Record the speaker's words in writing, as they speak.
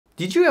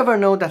Did you ever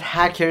know that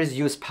hackers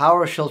use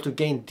PowerShell to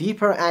gain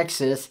deeper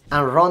access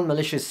and run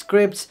malicious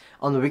scripts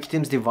on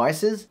victims'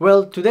 devices?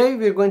 Well, today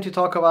we're going to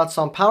talk about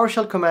some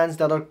PowerShell commands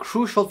that are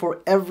crucial for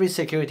every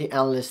security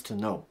analyst to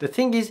know. The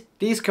thing is,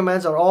 these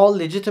commands are all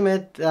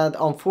legitimate that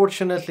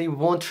unfortunately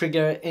won't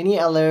trigger any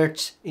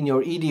alerts in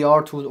your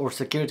EDR tool or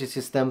security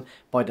system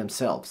by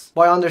themselves.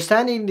 By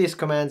understanding these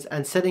commands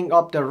and setting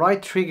up the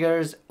right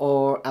triggers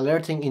or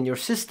alerting in your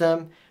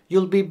system,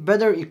 you'll be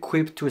better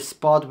equipped to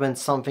spot when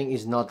something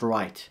is not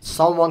right.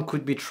 Someone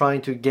could be trying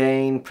to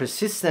gain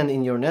persistence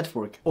in your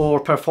network or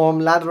perform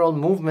lateral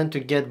movement to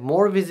get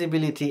more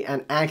visibility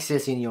and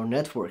access in your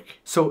network.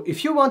 So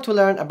if you want to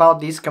learn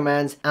about these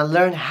commands and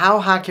learn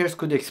how hackers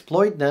could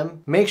exploit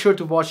them, make sure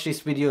to watch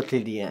this video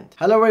till the end.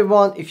 Hello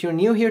everyone, if you're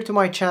new here to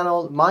my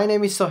channel, my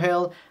name is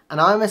Sohail and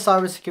I'm a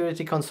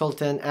cybersecurity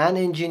consultant and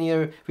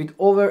engineer with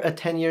over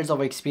 10 years of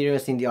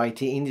experience in the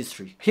IT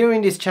industry. Here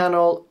in this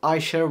channel, I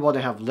share what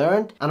I have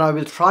learned and I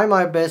will try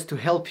my best to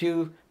help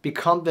you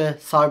become the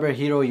cyber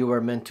hero you were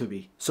meant to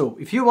be. So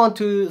if you want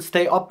to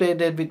stay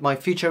updated with my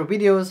future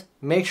videos,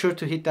 make sure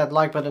to hit that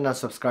like button and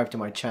subscribe to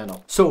my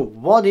channel. So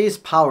what is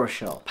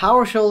PowerShell?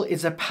 PowerShell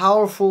is a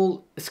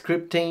powerful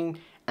scripting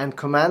and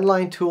command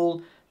line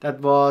tool that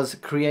was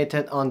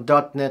created on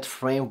 .NET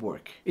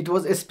framework. It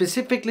was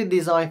specifically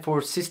designed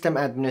for system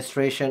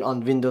administration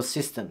on Windows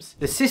systems.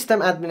 The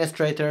system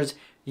administrators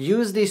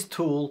use this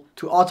tool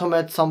to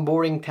automate some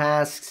boring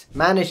tasks,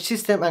 manage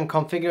system and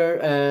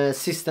configure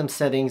system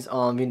settings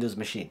on Windows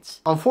machines.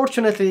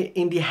 Unfortunately,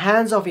 in the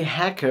hands of a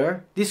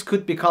hacker, this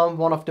could become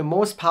one of the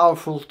most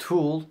powerful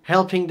tools,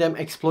 helping them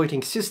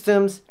exploiting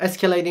systems,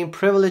 escalating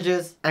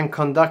privileges, and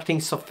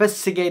conducting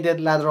sophisticated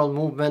lateral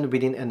movement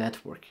within a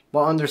network.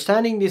 By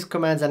understanding these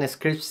commands and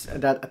scripts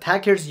that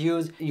attackers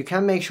use, you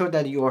can make sure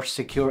that you are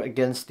secure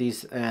against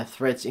these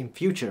threats in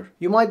future.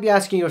 You might be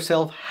asking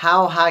yourself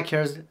how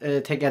hackers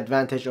take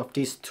advantage of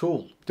this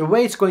tool. The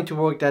way it's going to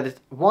work that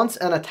once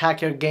an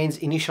attacker gains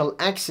initial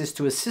access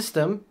to a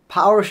system,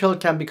 PowerShell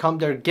can become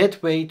their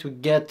gateway to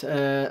get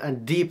a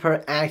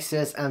deeper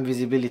access and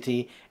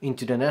visibility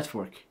into the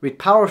network. With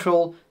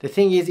PowerShell, the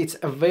thing is it's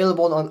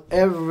available on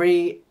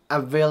every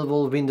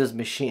available Windows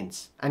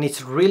machines, and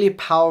it's really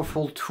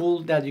powerful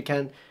tool that you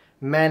can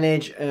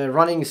manage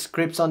running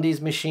scripts on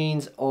these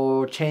machines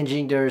or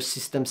changing their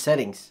system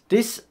settings.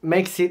 This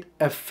makes it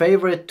a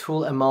favorite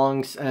tool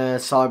amongst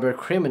cyber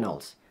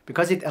criminals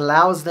because it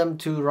allows them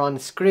to run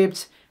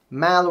scripts,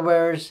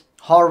 malwares,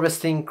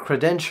 harvesting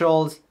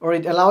credentials, or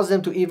it allows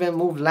them to even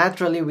move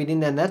laterally within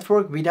the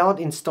network without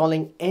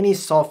installing any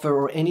software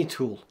or any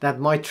tool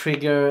that might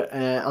trigger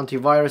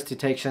antivirus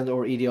detection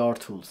or EDR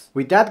tools.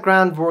 With that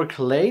groundwork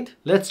laid,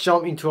 let's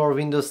jump into our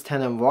Windows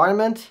 10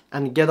 environment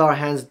and get our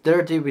hands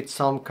dirty with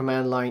some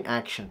command line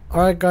action.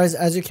 Alright guys,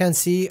 as you can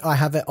see, I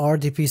have an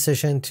RDP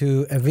session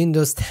to a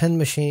Windows 10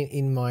 machine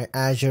in my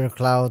Azure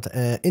Cloud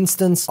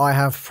instance. I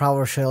have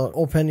PowerShell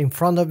open in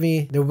front of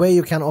me. The way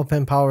you can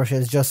open PowerShell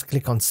is just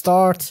click on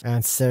Start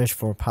and search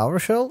for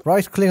PowerShell.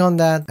 Right click on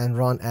that and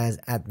run as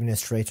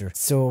administrator.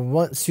 So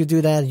once you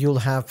do that, you'll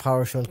have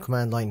PowerShell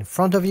command line in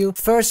front of you.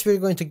 First, we're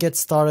going to get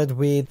started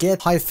with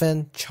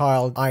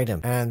get-child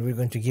item, and we're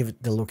going to give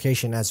it the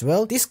location as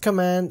well. This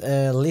command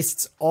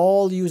lists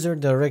all user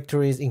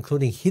directories,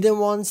 including hidden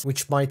ones,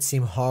 which might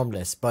seem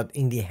harmless, but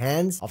in the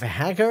hands of a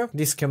hacker,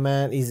 this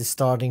command is a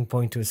starting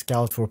point to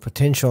scout for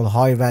potential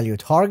high-value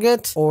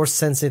target or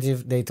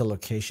sensitive data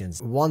locations.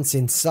 Once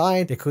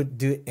inside, they could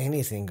do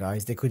anything,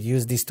 guys. They could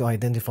use this to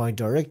identify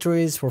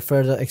directories for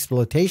further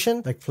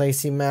exploitation, like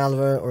placing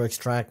malware or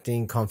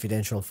extracting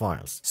confidential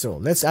files. So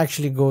let's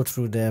actually go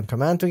through the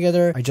command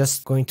together. I'm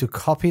just going to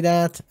copy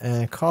that,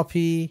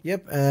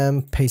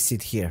 paste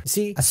it here.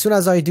 See, as soon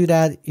as I do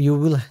that, you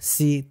will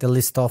see the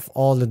list of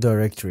all the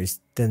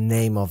directories, the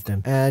name of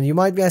them. And you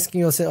might be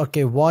asking yourself,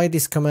 okay, why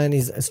this command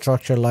is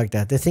structured like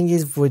that? The thing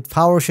is, with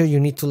PowerShell,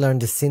 you need to learn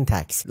the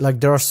syntax. Like,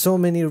 there are so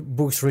many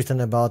books written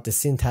about the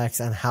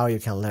syntax and how you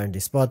can learn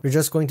this, but we're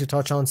just going to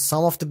touch on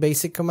some of the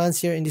basic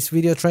commands here in this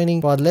video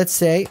training. But let's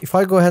say if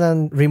I go ahead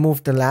and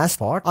remove the last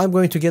part, I'm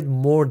going to get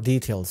more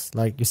details.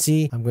 Like you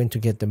see, I'm going to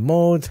get the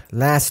mode,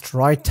 last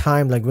write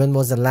time, like when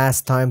was the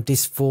last time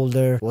this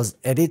folder was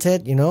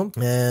edited, you know,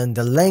 and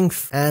the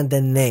length and the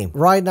name.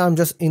 Right now I'm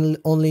just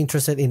only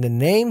interested in the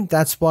name.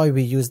 That's why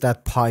we use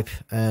that pipe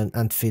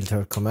and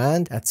filter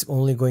command. That's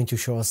only going to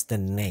show us the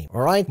name.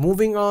 All right,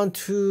 moving on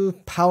to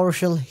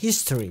PowerShell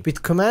history.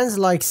 With commands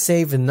like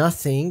save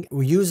nothing,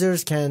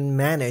 users can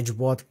manage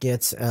what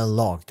gets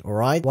logged. All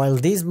right, while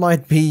these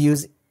might be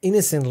used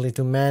innocently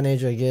to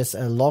manage, I guess,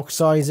 log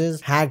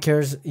sizes,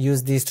 hackers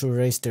use this to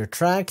erase their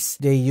tracks.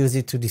 They use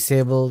it to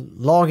disable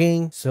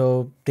logging,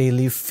 so they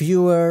leave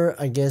fewer,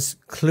 I guess,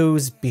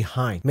 clues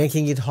behind,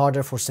 making it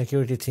harder for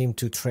security team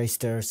to trace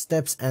their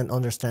steps and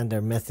understand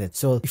their method.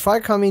 So if I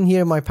come in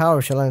here, my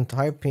PowerShell, and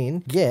type in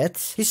get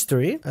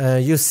history,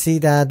 you see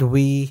that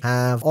we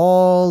have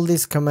all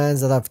these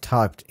commands that I've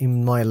typed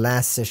in my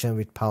last session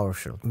with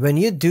PowerShell. When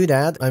you do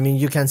that, I mean,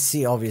 you can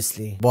see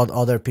obviously what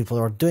other people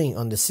are doing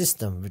on the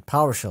system with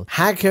PowerShell. PowerShell.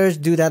 Hackers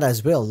do that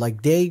as well.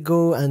 Like they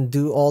go and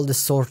do all the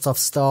sorts of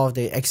stuff.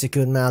 They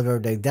execute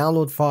malware, they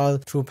download file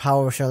through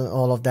PowerShell and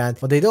all of that,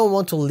 but they don't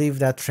want to leave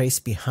that trace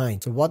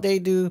behind. So what they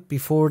do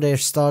before they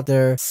start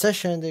their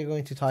session, they're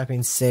going to type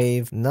in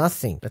save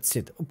nothing. That's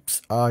it.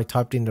 Oops, I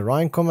typed in the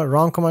wrong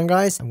command,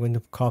 guys. I'm going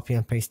to copy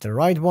and paste the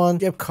right one.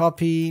 Yep,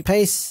 copy,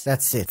 paste.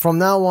 That's it. From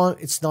now on,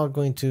 it's not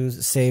going to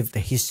save the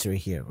history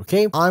here.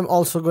 Okay. I'm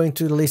also going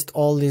to list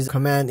all these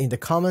commands in the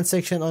comment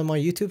section on my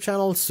YouTube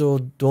channel, so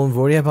don't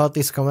worry about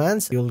these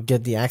commands. You'll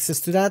get the access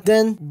to that.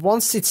 Then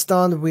once it's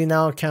done, we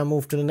now can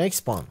move to the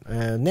next one.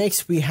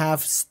 Next, we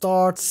have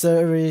start,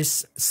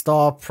 service,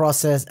 stop,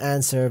 process,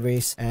 and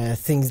service,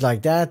 things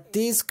like that.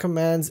 These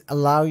commands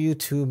allow you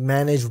to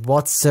manage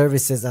what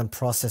services and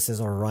processes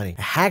are running.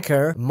 A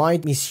hacker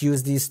might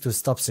misuse these to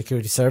stop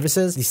security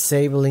services,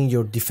 disabling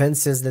your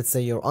defenses, let's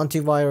say your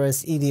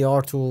antivirus,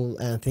 EDR tool,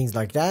 and things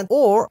like that,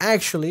 or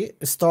actually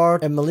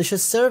start a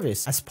malicious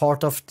service as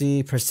part of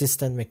the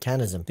persistent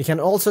mechanism. They can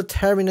also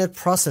terminate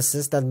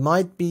processes that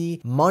might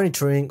be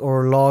monitoring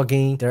or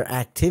logging their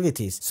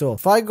activities. So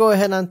if I go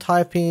ahead and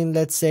type in,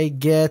 let's say,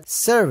 get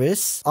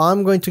service,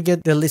 I'm going to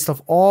get the list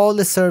of all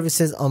the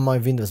services on my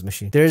Windows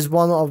machine. There is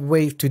one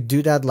way to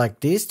do that like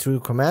this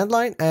through command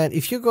line, and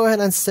if you go ahead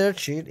and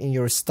search it in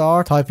your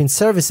start, type in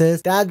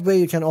services, that way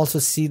you can also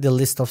see the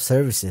list of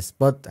services.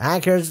 But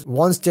hackers,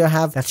 once they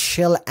have that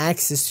shell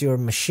access to your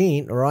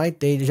machine, right,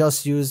 they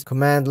just use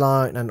command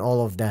line and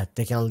all of that.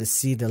 They can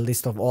see the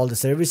list of all the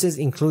services,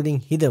 including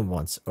hidden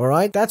ones. All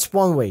right, that's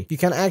one way. You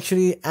can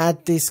actually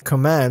add this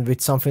command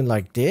with something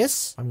like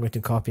this. I'm going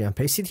to copy and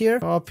paste it here.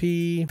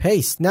 Copy,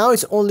 paste. Now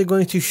it's only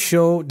going to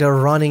show the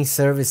running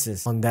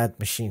services on that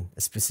machine,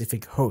 a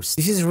specific host.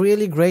 This is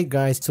really great,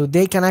 guys. So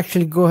they can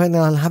actually go ahead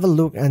and have a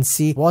look and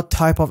see what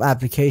type of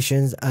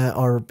applications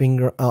are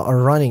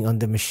running on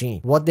the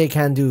machine, what they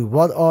can do,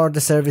 what are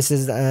the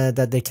services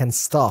that they can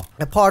stop.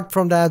 Apart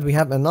from that, we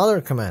have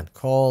another command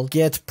called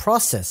get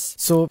process.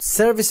 So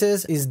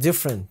services is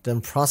different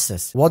than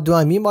process. What do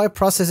I mean by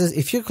processes?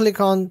 If you click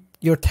on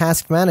your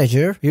task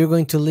manager, you're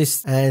going to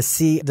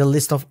see the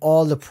list of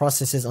all the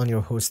processes on your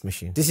host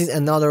machine. This is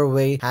another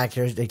way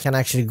hackers, they can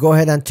actually go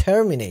ahead and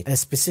terminate a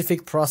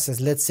specific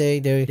process. Let's say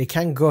they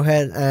can go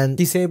ahead and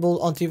disable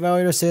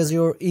antiviruses,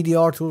 your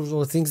EDR tools,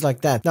 or things like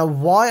that. Now,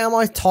 why am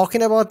I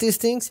talking about these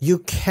things? You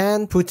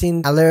can put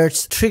in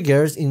alerts,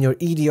 triggers in your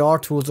EDR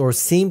tools or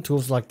SIEM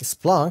tools like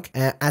Splunk.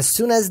 As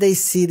soon as they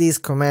see these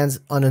commands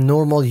on a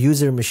normal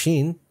user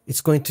machine, it's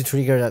going to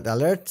trigger that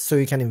alert so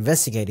you can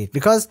investigate it.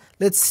 Because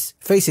let's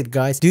face it,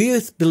 guys, do you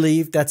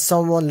believe that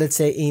someone, let's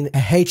say in a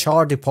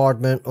HR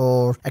department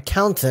or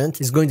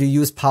accountant, is going to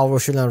use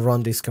PowerShell and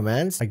run these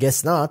commands? I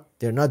guess not.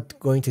 They're not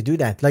going to do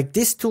that. Like,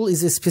 this tool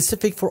is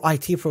specific for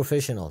IT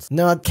professionals,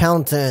 not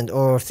accountant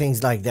or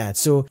things like that.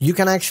 So you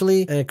can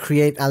actually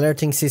create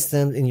alerting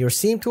systems in your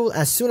SIEM tool.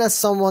 As soon as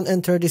someone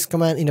enters this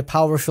command in a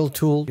PowerShell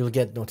tool, you'll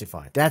get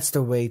notified. That's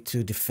the way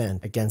to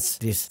defend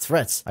against these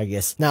threats, I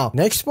guess. Now,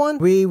 next one,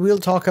 we will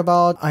talk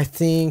about, I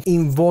think,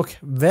 invoke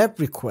web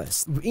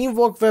request.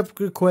 Invoke web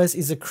request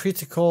is a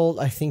critical,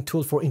 I think,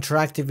 tool for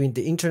interacting with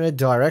the internet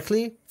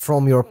directly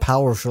from your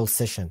PowerShell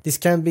session. This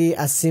can be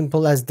as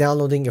simple as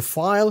downloading a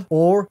file,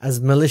 or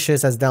as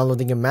malicious as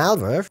downloading a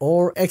malware,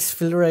 or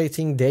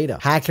exfiltrating data.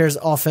 Hackers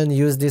often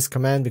use this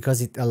command because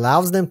it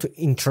allows them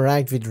to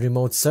interact with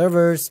remote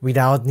servers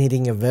without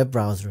needing a web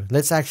browser.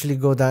 Let's actually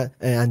go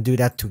and do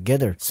that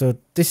together. So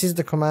this is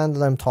the command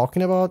that I'm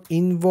talking about,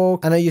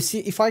 invoke. And you see,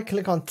 if I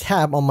click on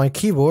tab on my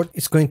keyboard,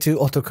 it's going to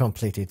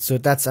autocomplete it. So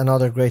that's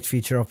another great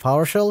feature of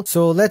PowerShell.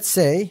 So let's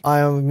say I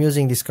am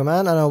using this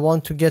command and I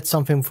want to get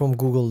something from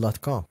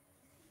google.com.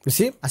 You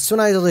see, as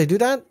soon as I do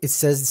that, it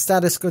says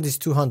status code is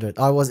 200.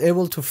 I was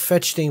able to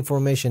fetch the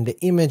information, the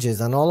images,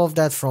 and all of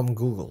that from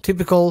Google.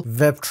 Typical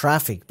web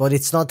traffic, but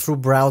it's not through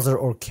browser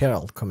or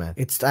curl command.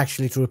 It's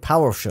actually through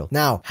PowerShell.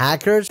 Now,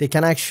 hackers, they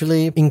can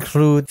actually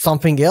include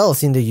something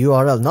else in the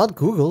URL, not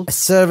Google, a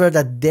server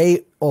that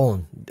they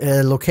own,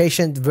 a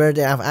location where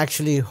they have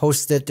actually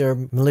hosted their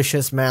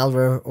malicious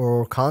malware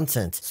or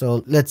content.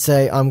 So let's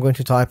say I'm going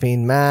to type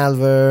in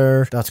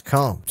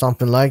malware.com,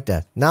 something like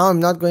that. Now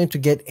I'm not going to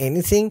get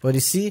anything, but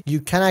you see,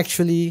 you can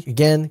actually,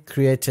 again,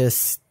 create a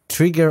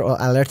trigger or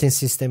alerting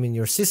system in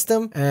your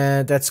system,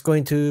 and that's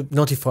going to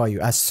notify you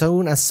as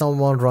soon as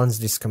someone runs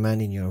this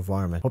command in your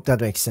environment. Hope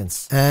that makes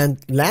sense. And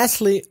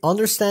lastly,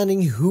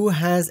 understanding who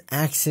has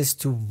access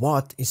to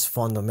what is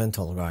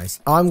fundamental,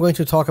 guys. I'm going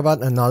to talk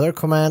about another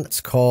command.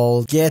 It's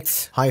called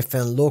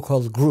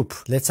get-local group.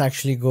 Let's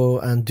actually go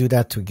and do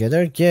that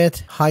together.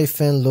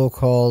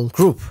 Get-local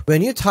group.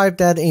 When you type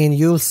that in,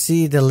 you'll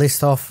see the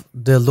list of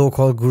the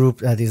local group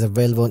that is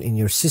available in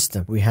your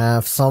system. We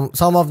have some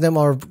of them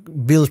are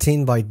built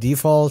in by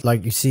default,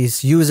 like you see,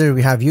 it's user,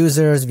 we have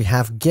users, we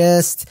have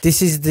guests.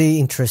 This is the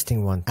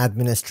interesting one,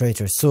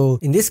 administrator. So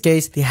in this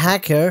case, the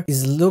hacker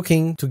is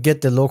looking to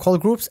get the local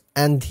groups,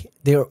 and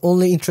They're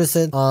only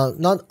interested,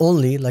 not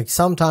only, like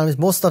sometimes,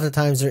 most of the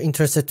times they're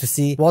interested to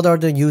see what are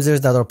the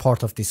users that are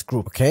part of this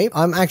group. Okay,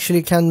 I'm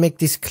actually can make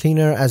this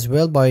cleaner as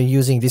well by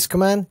using this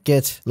command,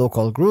 get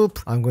local group.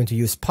 I'm going to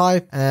use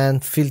pipe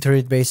and filter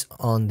it based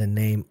on the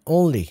name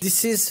only.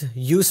 This is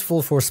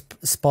useful for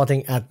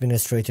spotting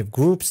administrative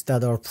groups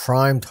that are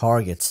prime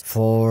targets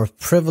for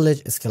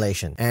privilege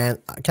escalation. And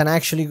I can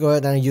actually go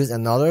ahead and use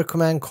another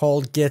command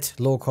called get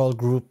local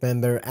group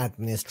member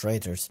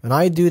administrators. When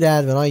I do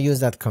that, when I use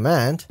that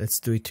command, let's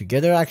do it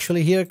together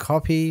actually here,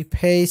 copy,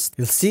 paste.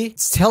 You'll see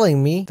it's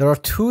telling me there are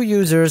 2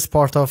 users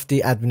part of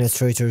the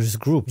administrators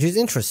group, which is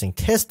interesting.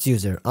 Test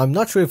user. I'm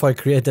not sure if I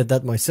created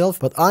that myself,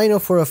 but I know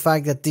for a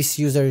fact that this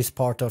user is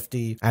part of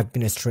the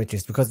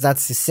administrators because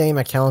that's the same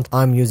account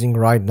I'm using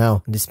right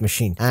now on this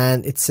machine.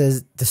 And it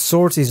says the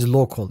source is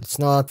local. It's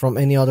not from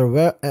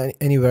anywhere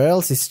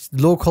else. It's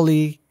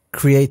locally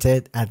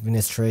created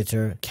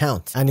administrator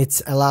account, and it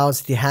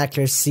allows the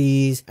hacker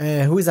sees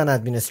who is an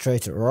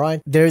administrator. All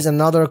right, there is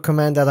another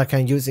command that I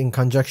can use in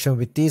conjunction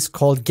with this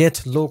called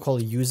get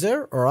local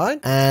user. All right,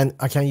 and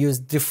I can use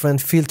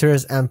different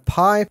filters and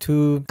pipe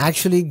to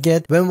actually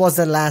get when was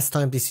the last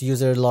time this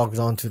user logged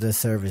on to the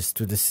service,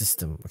 to the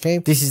system. Okay,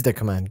 this is the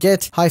command,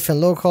 get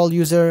 -local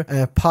user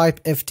pipe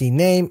ft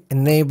name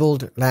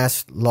enabled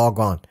last log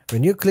on.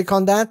 When you click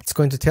on that, it's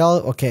going to tell,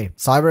 okay,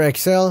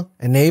 CyberXL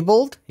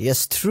enabled,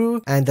 yes,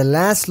 true, and the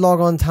last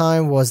logon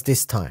time was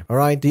this time. All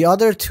right, the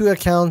other 2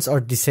 accounts are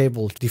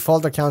disabled.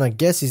 Default account, I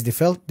guess, is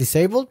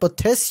disabled, but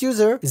test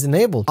user is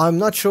enabled. I'm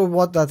not sure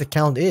what that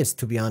account is,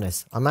 to be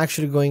honest. I'm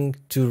actually going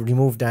to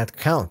remove that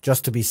account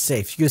just to be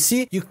safe. You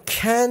see, you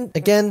can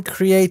again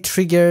create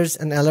triggers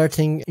and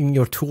alerting in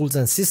your tools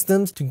and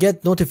systems to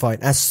get notified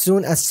as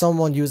soon as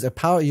someone uses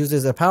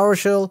a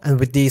PowerShell and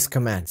with these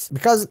commands.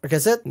 Because, like I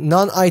said,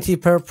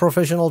 non-IT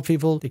professional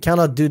people, they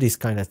cannot do these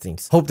kind of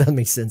things. Hope that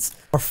makes sense.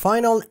 Our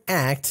final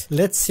act,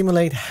 let's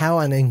simulate how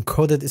an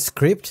encoded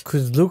script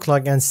could look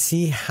like and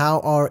see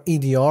how our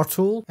EDR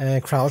tool,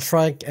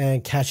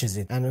 CrowdStrike, catches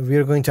it. And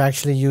we're going to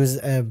actually use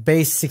a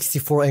base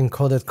 64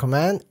 encoded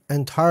command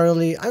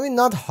entirely. I mean,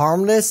 not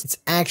harmless. It's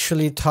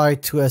actually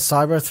tied to a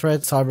cyber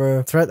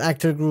threat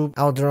actor group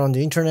out there on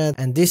the internet.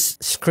 And this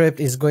script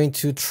is going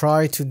to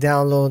try to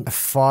download a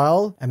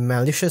file, a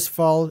malicious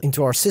file,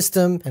 into our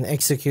system and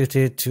execute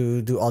it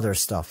to do other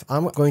stuff.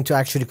 I'm going to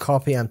actually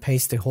copy and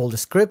paste the whole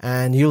script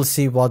and you'll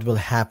see what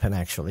will happen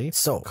actually.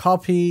 So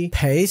copy,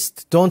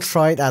 paste. Don't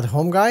try it at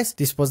home, guys.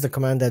 This was the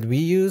command that we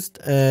used.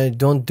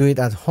 Don't do it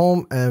at home.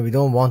 We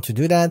don't want to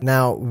do that.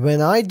 Now,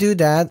 when I do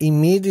that,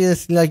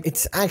 immediately, like,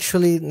 it's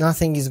actually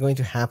nothing is going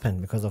to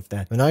happen because of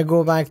that. When I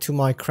go back to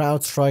my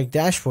CrowdStrike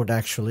dashboard,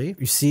 actually,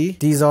 you see,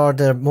 these are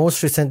the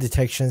most recent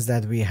detections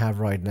that we have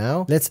right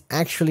now. Let's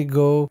actually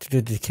go to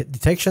the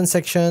detection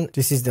section.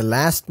 This is the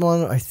last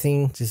one. I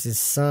think this is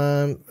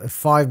some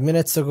 5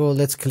 minutes ago.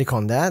 Let's click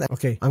on that.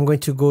 Okay, I'm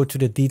going to go to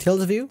the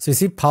details view. So you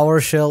see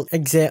PowerShell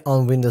exe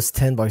on Windows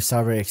 10 by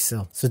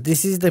CyberXL. So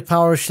this is the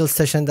PowerShell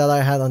session that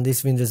I had on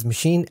this Windows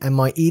machine, and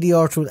my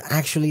EDR tool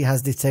actually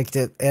has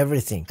detected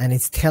everything, and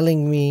it's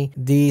telling me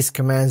these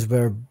commands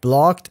were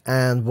blocked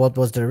and what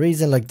was the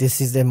reason. Like, this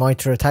is the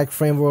MITRE attack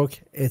framework.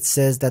 It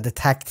says that the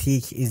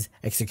tactic is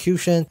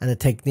execution and the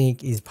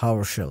technique is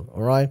PowerShell.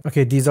 All right.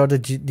 Okay, these are the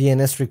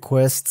DNS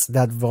requests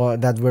that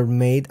were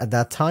made at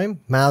that time.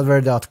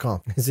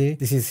 Malware.com. See,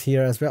 this is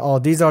here as well. Oh,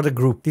 these are the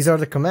group. These are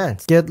the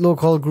commands. Get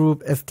local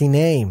group ft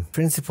name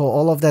principal.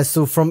 All of that.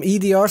 So from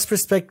EDR's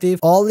perspective,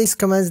 all these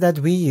commands that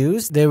we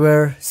used, they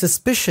were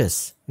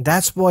suspicious.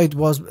 That's why it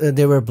was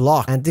they were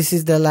blocked. And this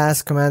is the last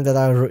command that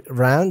I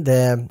ran,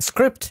 the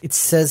script. It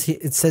says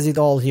it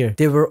all here.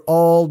 They were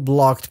all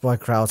blocked by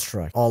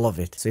CrowdStrike, all of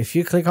it. So if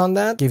you click on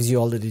that, gives you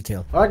all the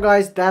detail. All right,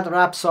 guys, that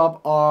wraps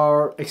up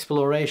our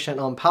exploration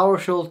on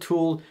PowerShell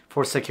tool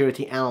for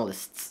security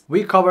analysts.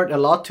 We covered a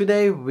lot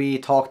today. We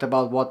talked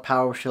about what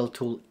PowerShell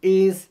tool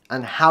is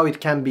and how it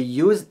can be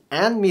used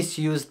and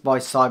misused by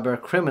cyber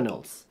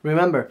criminals.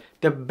 Remember,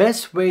 the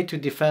best way to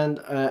defend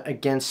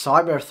against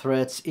cyber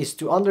threats is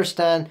to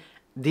understand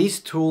these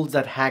tools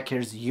that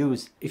hackers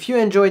use. If you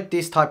enjoyed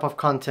this type of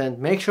content,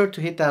 make sure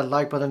to hit that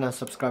like button and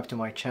subscribe to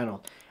my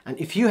channel. And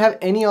if you have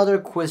any other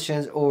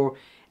questions or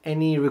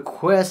any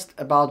request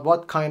about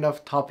what kind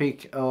of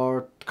topic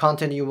or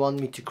content you want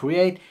me to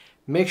create,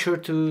 make sure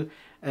to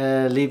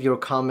leave your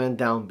comment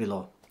down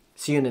below.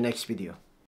 See you in the next video.